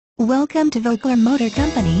Welcome to Vogler Motor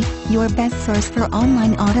Company, your best source for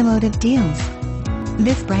online automotive deals.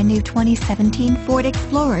 This brand new 2017 Ford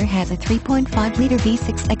Explorer has a 3.5-liter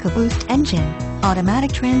V6 Ecoboost engine,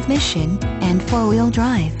 automatic transmission, and four-wheel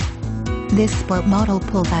drive. This sport model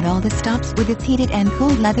pulls out all the stops with its heated and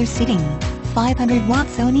cooled leather seating, 500-watt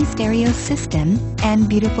Sony stereo system, and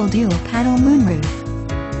beautiful dual-panel moonroof.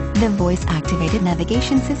 The voice-activated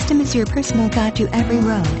navigation system is your personal guide to every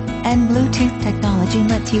road, and Bluetooth technology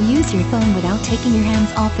lets you use your phone without taking your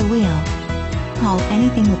hands off the wheel. Haul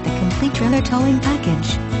anything with the complete trailer towing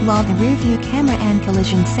package, while the rear-view camera and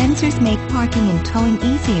collision sensors make parking and towing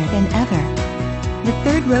easier than ever. The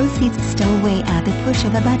third-row seats stow away at the push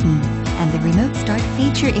of a button, and the remote start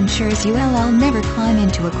feature ensures you'll never climb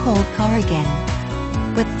into a cold car again.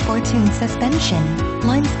 With 4-tune suspension,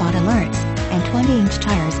 blind spot alerts, and 20-inch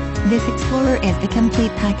tires, this Explorer is the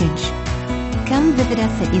complete package. Come visit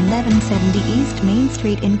us at 1170 East Main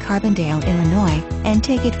Street in Carbondale, Illinois, and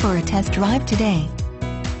take it for a test drive today.